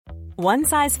One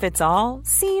size fits all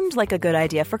seemed like a good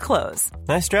idea for clothes.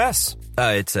 Nice dress.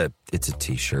 It's a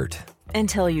t-shirt.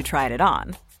 Until you tried it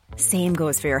on. Same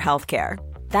goes for your healthcare.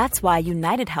 That's why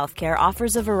United Healthcare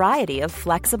offers a variety of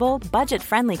flexible,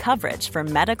 budget-friendly coverage for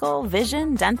medical,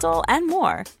 vision, dental, and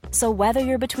more. So whether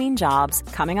you're between jobs,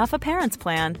 coming off a parent's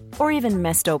plan, or even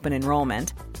missed open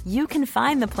enrollment, you can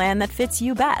find the plan that fits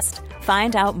you best.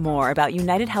 Find out more about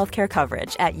United Healthcare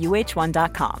coverage at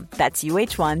uh1.com. That's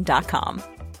uh1.com.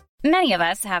 Many of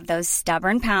us have those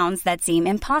stubborn pounds that seem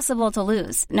impossible to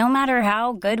lose, no matter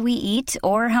how good we eat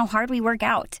or how hard we work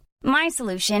out. My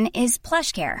solution is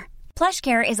PlushCare.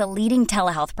 PlushCare is a leading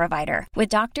telehealth provider with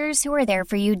doctors who are there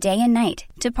for you day and night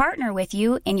to partner with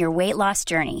you in your weight loss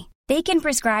journey. They can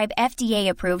prescribe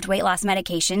FDA-approved weight loss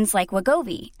medications like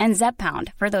Wegovy and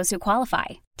Zepbound for those who qualify.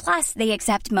 Plus, they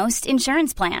accept most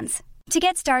insurance plans. To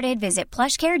get started, visit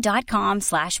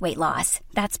plushcare.com/weightloss.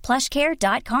 That's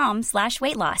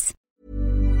plushcare.com/weightloss.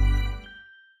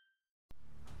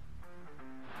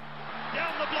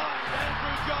 Down the blind,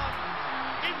 Andrew John.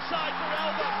 Inside for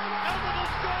Elba. Elba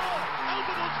will score.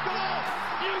 Elba will score.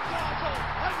 Newcastle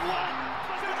have won.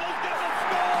 Biddle's going to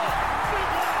score.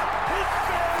 Biddle, it's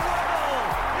farewell.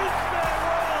 It's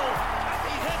farewell.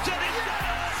 He hits it. He's got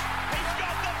it. He's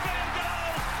got the field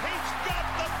goal. He's got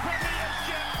the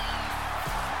premiership.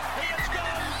 He has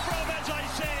gone from, as I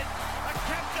said, a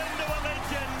captain to a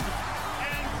legend,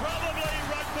 and probably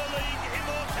rugby league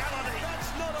immortality.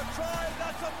 That's not a try.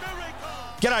 That's a miracle.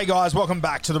 G'day guys, welcome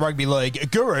back to the Rugby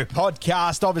League Guru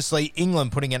podcast. Obviously,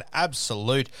 England putting an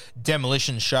absolute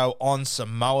demolition show on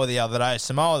Samoa the other day.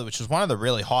 Samoa, which was one of the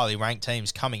really highly ranked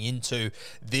teams coming into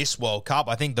this World Cup.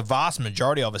 I think the vast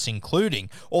majority of us,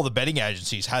 including all the betting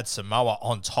agencies, had Samoa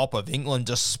on top of England,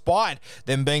 despite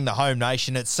them being the home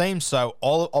nation. It seems so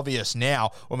obvious now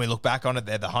when we look back on it.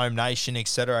 They're the home nation,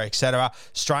 etc., etc.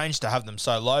 Strange to have them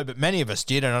so low, but many of us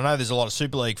did. And I know there's a lot of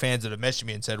Super League fans that have messaged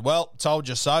me and said, well, told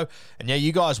you so. And yeah,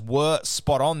 you guys were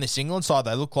spot on. This England side,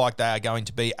 they look like they are going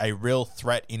to be a real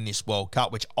threat in this World Cup,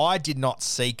 which I did not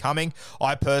see coming.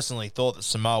 I personally thought that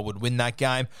Samoa would win that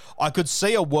game. I could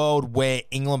see a world where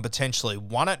England potentially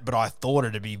won it, but I thought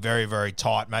it'd be very, very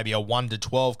tight, maybe a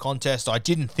 1-12 contest. I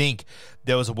didn't think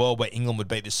there was a world where England would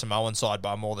beat the Samoan side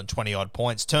by more than 20-odd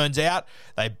points. Turns out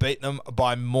they beat them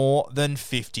by more than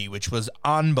 50, which was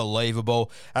unbelievable.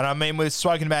 And I mean, we've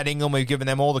spoken about England. We've given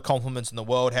them all the compliments in the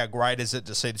world. How great is it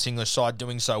to see this English side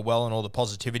doing so well and all the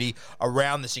positivity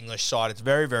around this English side? It's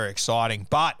very, very exciting.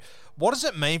 But what does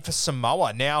it mean for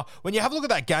Samoa? Now, when you have a look at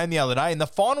that game the other day, in the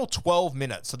final 12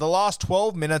 minutes, so the last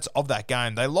 12 minutes of that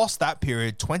game, they lost that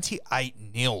period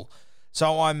 28-0.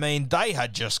 So, I mean, they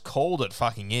had just called it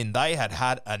fucking in. They had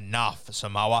had enough,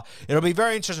 Samoa. It'll be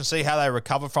very interesting to see how they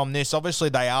recover from this. Obviously,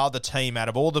 they are the team out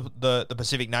of all the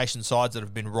Pacific nation sides that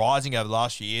have been rising over the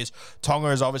last few years. Tonga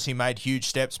has obviously made huge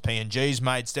steps. PNG's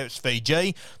made steps.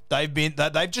 Fiji,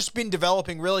 they've just been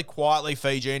developing really quietly,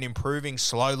 Fiji, and improving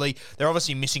slowly. They're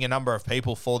obviously missing a number of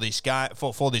people for this game,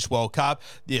 for this World Cup.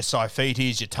 Your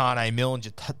Saifitis, your Tane Milne,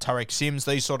 your Tarek Sims,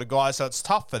 these sort of guys. So it's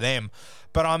tough for them.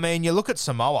 But, I mean, you look at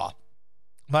Samoa.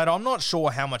 Mate, I'm not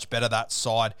sure how much better that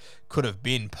side could have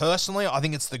been. Personally, I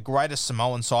think it's the greatest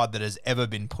Samoan side that has ever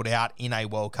been put out in a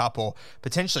World Cup or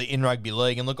potentially in rugby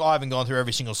league. And look, I haven't gone through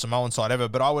every single Samoan side ever,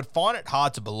 but I would find it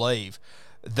hard to believe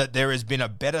that there has been a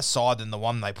better side than the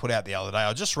one they put out the other day.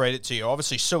 I'll just read it to you.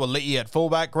 Obviously, Suali'i at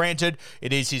fullback. Granted,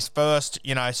 it is his first,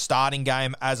 starting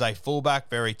game as a fullback.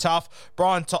 Very tough.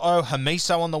 Brian To'o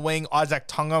Hamiso on the wing. Isaac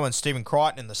Tungo and Stephen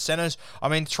Crichton in the centres. I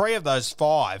mean, 3 of those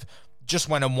 5 just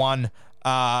went and won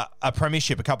a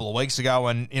premiership a couple of weeks ago,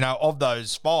 and of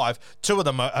those 5, 2 of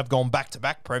them have gone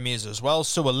back-to-back premiers as well.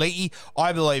 Suali'i,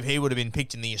 I believe he would have been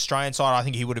picked in the Australian side. I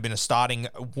think he would have been a starting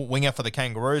winger for the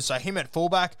Kangaroos. So him at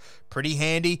fullback, pretty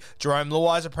handy. Jerome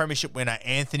Luai's a premiership winner.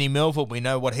 Anthony Milford, we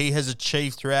know what he has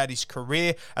achieved throughout his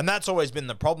career, and that's always been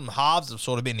the problem. Halves have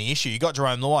sort of been the issue. You got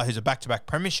Jerome Luai, who's a back-to-back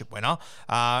premiership winner,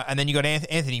 and then you got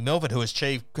Anthony Milford, who has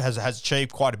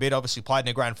achieved quite a bit. Obviously played in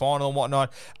a grand final and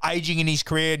whatnot. Aging in his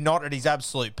career, not at his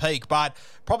absolute peak, but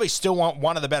probably still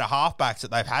one of the better halfbacks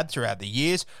that they've had throughout the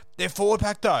years. Their forward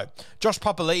pack, though, Josh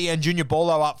Papali'i and Junior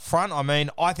Paulo up front. I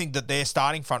mean, I think that their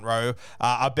starting front row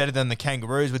are better than the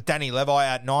Kangaroos. With Danny Levi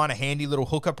at 9, a handy little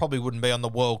hooker, probably wouldn't be on the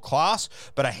world class,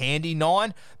 but a handy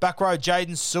 9. Back row,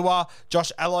 Jaden Sewer,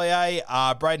 Josh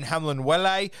Aloiai, Braden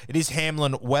Hamlin-Welle. It is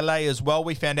Hamlin-Welle as well.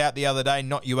 We found out the other day,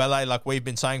 not ULA, like we've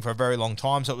been saying for a very long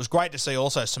time. So it was great to see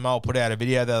also Samoa put out a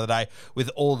video the other day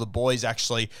with all the boys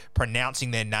actually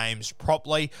pronouncing their names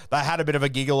properly. They had a bit of a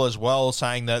giggle as well,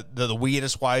 saying that the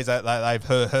weirdest way plays that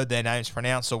they've heard their names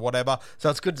pronounced or whatever. So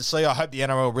it's good to see. I hope the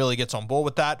NRL really gets on board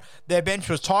with that. Their bench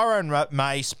was Tyrone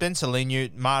May, Spencer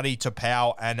Linu, Marty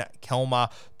Tapau, and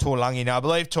Kelma Tuolangi. Now, I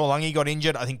believe Tuolangi got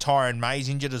injured. I think Tyrone May's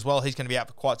injured as well. He's going to be out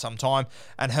for quite some time.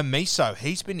 And Hamiso,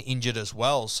 he's been injured as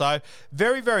well. So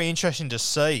very, very interesting to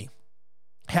see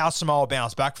how Samoa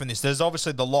bounce back from this. There's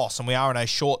obviously the loss, and we are in a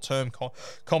short-term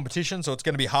competition, so it's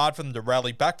going to be hard for them to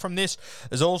rally back from this.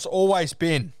 There's also always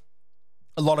been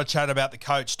a lot of chat about the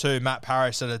coach too, Matt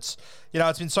Parrish, that it's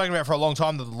been spoken about for a long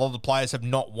time that a lot of the players have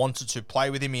not wanted to play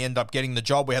with him. He ended up getting the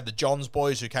job. We had the Johns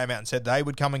boys who came out and said they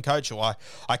would come and coach. Well,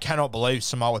 I cannot believe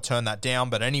Samoa turned that down.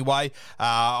 But anyway,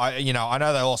 I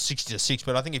know they lost 60-6,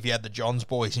 but I think if you had the Johns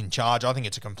boys in charge, I think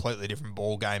it's a completely different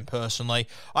ball game. Personally,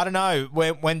 I don't know,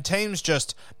 when teams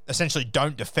just essentially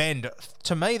don't defend.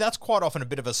 To me, that's quite often a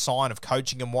bit of a sign of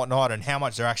coaching and whatnot, and how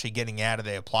much they're actually getting out of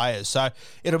their players. So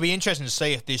it'll be interesting to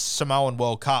see if this Samoan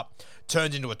World Cup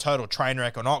turns into a total train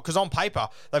wreck or not, because on paper,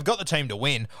 they've got the team to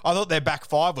win. I thought their back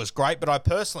five was great, but I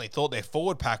personally thought their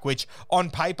forward pack, which on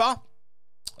paper,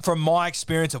 from my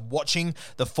experience of watching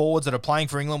the forwards that are playing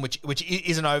for England, which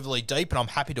isn't overly deep, and I'm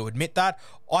happy to admit that,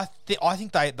 I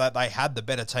think they had the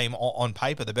better team on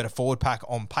paper, the better forward pack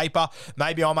on paper.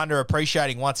 Maybe I'm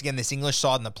underappreciating, once again, this English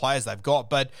side and the players they've got,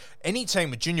 but any team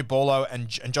with Junior Borlo and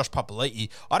Josh Papali'i,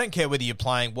 I don't care whether you're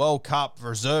playing World Cup,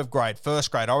 reserve grade, first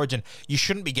grade Origin, you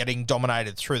shouldn't be getting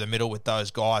dominated through the middle with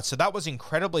those guys. So that was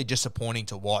incredibly disappointing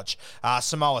to watch.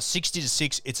 Samoa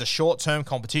 60-6, it's a short-term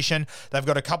competition. They've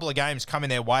got a couple of games coming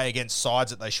their way against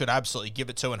sides that they should absolutely give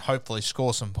it to and hopefully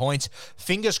score some points.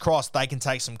 Fingers crossed they can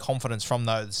take some confidence from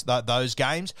those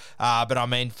games. But I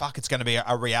mean, it's going to be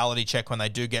a reality check when they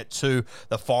do get to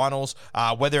the finals,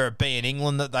 whether it be in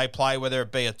England that they play, whether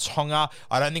it be a Tonga.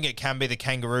 I don't think it can be the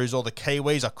Kangaroos or the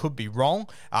Kiwis. I could be wrong,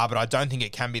 but I don't think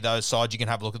it can be those sides. You can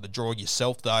have a look at the draw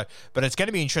yourself, though. But it's going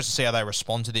to be interesting to see how they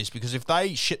respond to this, because if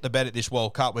they shit the bed at this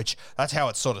World Cup, which that's how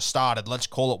it sort of started, let's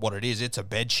call it what it is, it's a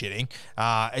bed shitting,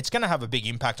 it's going to have a big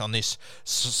impact on this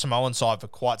Samoan side for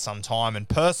quite some time. And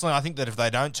personally, I think that if they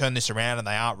don't turn this around and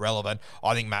they aren't relevant,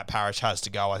 I think Matt Parrish has to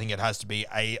go. I think it has to be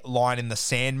a line in the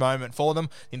sand moment for them.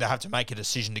 I think they have to make a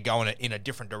decision to go in a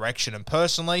different direction. And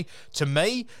personally, to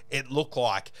me, it looked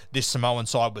like this Samoan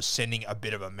side was sending a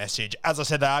bit of a message. As I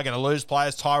said, they are going to lose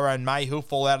players. Tyrone May, he'll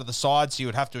fall out of the side, so you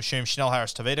would have to assume Chanel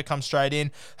Harris-Tavita comes straight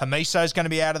in. Hamiso is going to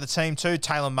be out of the team too.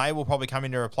 Taylor May will probably come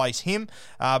in to replace him.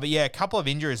 But yeah, a couple of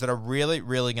injuries that are really,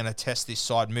 really going to test this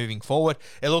side moving forward.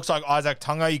 It looks like Isaac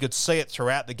Tungo, you could see it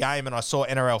throughout the game, and I saw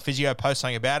NRL Physio post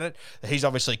something about it. He's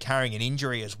obviously carrying an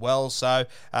injury as well. So,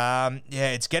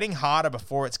 it's getting harder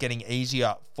before it's getting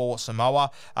easier for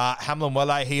Samoa. Hamlin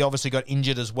Welle, he obviously got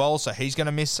injured as well, so he's going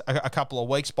to miss a couple of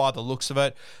weeks by the looks of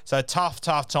it. So, tough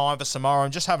time for Samoa.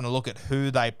 I'm just having a look at who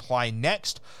they play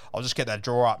next. I'll just get that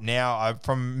draw up now.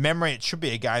 From memory, it should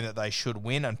be a game that they should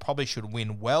win, and probably should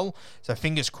win well. So,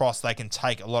 fingers crossed they can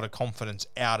take a lot of confidence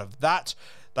out of that.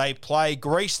 They play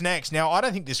Greece next. Now, I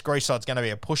don't think this Greece side's going to be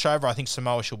a pushover. I think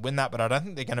Samoa should win that, but I don't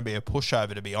think they're going to be a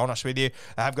pushover, to be honest with you.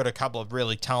 They have got a couple of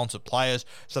really talented players,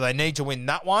 so they need to win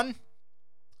that one.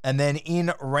 And then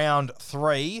in round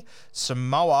 3,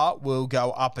 Samoa will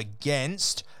go up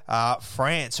against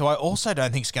France, who I also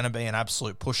don't think is going to be an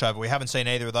absolute pushover. We haven't seen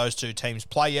either of those two teams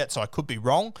play yet, so I could be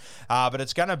wrong. But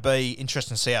it's going to be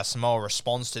interesting to see how Samoa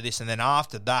responds to this. And then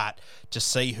after that, to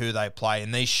see who they play.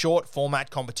 In these short format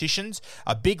competitions,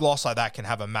 a big loss like that can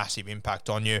have a massive impact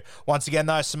on you. Once again,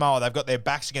 though, Samoa, they've got their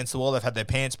backs against the wall. They've had their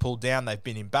pants pulled down. They've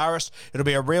been embarrassed. It'll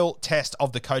be a real test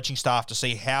of the coaching staff to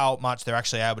see how much they're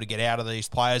actually able to get out of these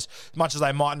players. As much as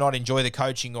they might not enjoy the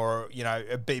coaching or,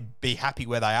 be happy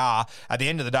where they are, at the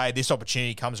end of the day, this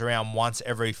opportunity comes around once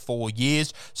every 4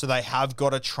 years. So they have got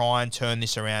to try and turn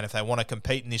this around if they want to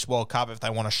compete in this World Cup, if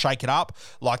they want to shake it up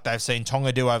like they've seen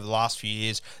Tonga do over the last few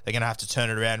years. They're going to have to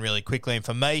turn it around really quickly. And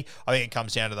for me, I think it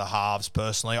comes down to the halves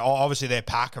personally. Obviously, their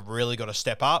pack have really got to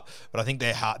step up, but I think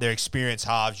their experienced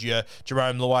halves,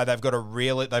 Jerome Luai,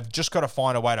 they've just got to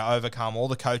find a way to overcome all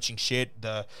the coaching shit,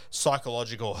 the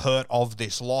psychological hurt of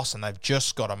this loss, and they've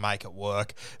just got to make it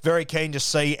work. Very keen to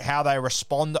see how they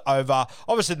respond over,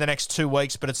 obviously, the next 2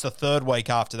 weeks, but it's the third week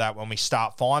after that when we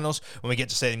start finals, when we get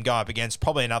to see them go up against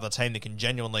probably another team that can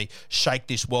genuinely shake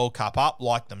this World Cup up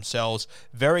like themselves.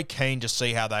 Very keen to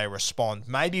see how they respond.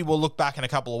 Maybe we'll look back in a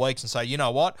couple of weeks and say, you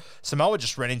know what, Samoa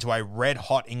just ran into a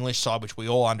red-hot English side, which we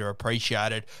all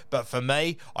underappreciated. But for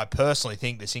me, I personally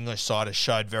think this English side has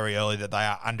showed very early that they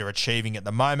are underachieving at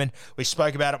the moment. We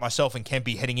spoke about it, myself and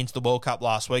Kempy, heading into the World Cup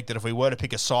last week, that if we were to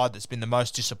pick a side that's been the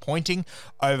most disappointing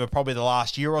over probably the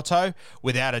last year or so,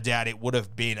 without a doubt, it would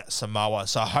have been Samoa.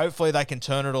 So hopefully they can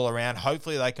turn it all around.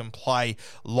 Hopefully they can play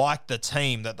like the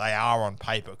team that they are on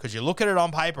paper. Because you look at it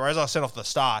on paper, as I said off the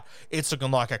start, it's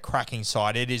looking like a cracking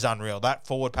side. It is unreal. That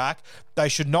forward pack, they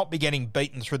should not be getting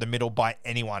beaten through the middle by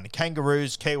anyone.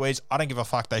 Kangaroos, Kiwis, I don't give a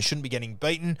fuck. They shouldn't be getting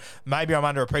beaten. Maybe I'm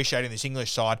underappreciating this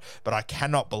English side, but I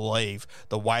cannot believe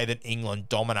the way that England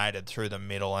dominated through the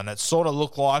middle. And it sort of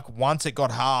looked like once it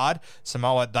got hard,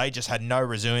 Samoa, they just had no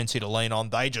resiliency to lean on.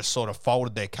 They just sort of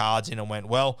folded their cards in and went,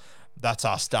 well, that's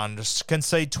us done. Just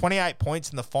concede 28 points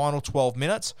in the final 12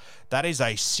 minutes. That is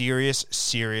a serious,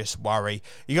 serious worry.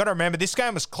 You got to remember, this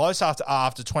game was close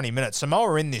after 20 minutes. Samoa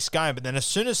were in this game, but then as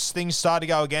soon as things started to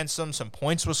go against them, some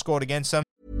points were scored against them.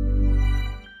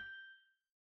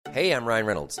 Hey, I'm Ryan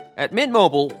Reynolds. At Mint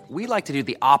Mobile, we like to do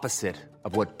the opposite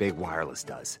of what Big Wireless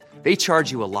does. They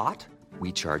charge you a lot.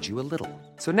 We charge you a little.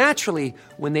 So naturally,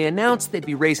 when they announced they'd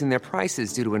be raising their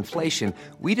prices due to inflation,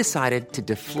 we decided to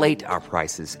deflate our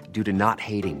prices due to not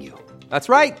hating you. That's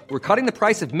right. We're cutting the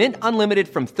price of Mint Unlimited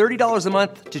from $30 a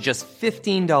month to just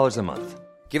 $15 a month.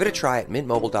 Give it a try at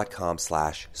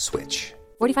mintmobile.com/switch.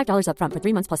 $45 up front for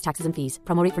 3 months plus taxes and fees.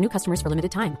 Promo rate for new customers for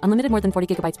limited time. Unlimited more than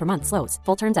 40 gigabytes per month. Slows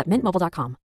full terms at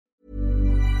mintmobile.com.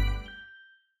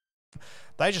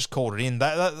 They just called it in.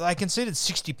 They conceded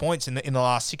 60 points in the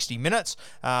last 60 minutes,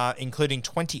 including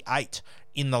 28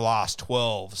 in the last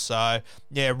 12. So,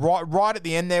 yeah, right at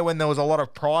the end there when there was a lot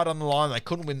of pride on the line, they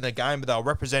couldn't win the game, but they were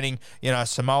representing,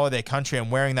 Samoa, their country,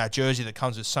 and wearing that jersey that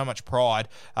comes with so much pride.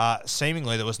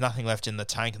 Seemingly there was nothing left in the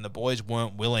tank, and the boys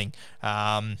weren't willing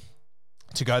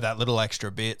to go that little extra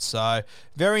bit. So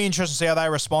very interesting to see how they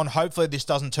respond. Hopefully this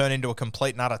doesn't turn into a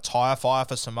complete and utter tire fire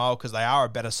for Samoa, because they are a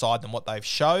better side than what they've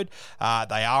showed.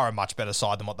 They are a much better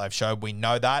side than what they've showed. We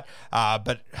know that.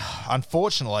 But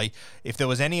unfortunately, if there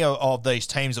was any of these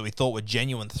teams that we thought were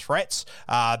genuine threats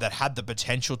that had the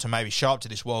potential to maybe show up to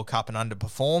this World Cup and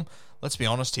underperform, let's be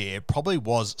honest here, it probably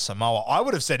was Samoa. I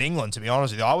would have said England, to be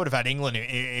honest with you. I would have had England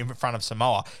in front of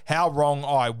Samoa. How wrong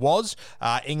I was.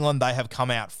 England, they have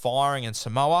come out firing, and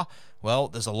Samoa, well,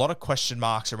 there's a lot of question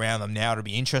marks around them now. It'll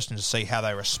be interesting to see how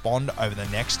they respond over the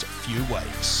next few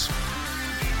weeks.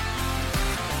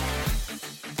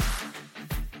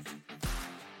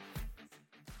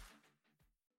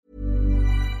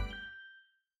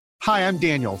 Hi, I'm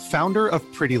Daniel, founder of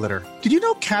Pretty Litter. Did you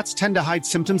know cats tend to hide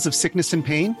symptoms of sickness and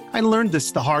pain? I learned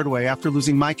this the hard way after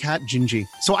losing my cat, Gingy.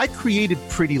 So I created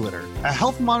Pretty Litter, a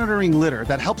health monitoring litter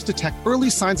that helps detect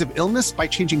early signs of illness by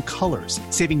changing colors,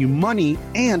 saving you money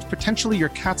and potentially your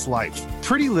cat's life.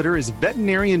 Pretty Litter is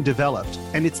veterinarian developed,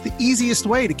 and it's the easiest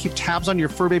way to keep tabs on your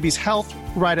fur baby's health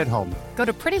right at home. Go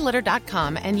to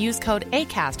prettylitter.com and use code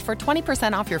ACAST for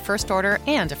 20% off your first order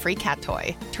and a free cat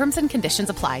toy. Terms and conditions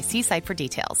apply. See site for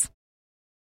details.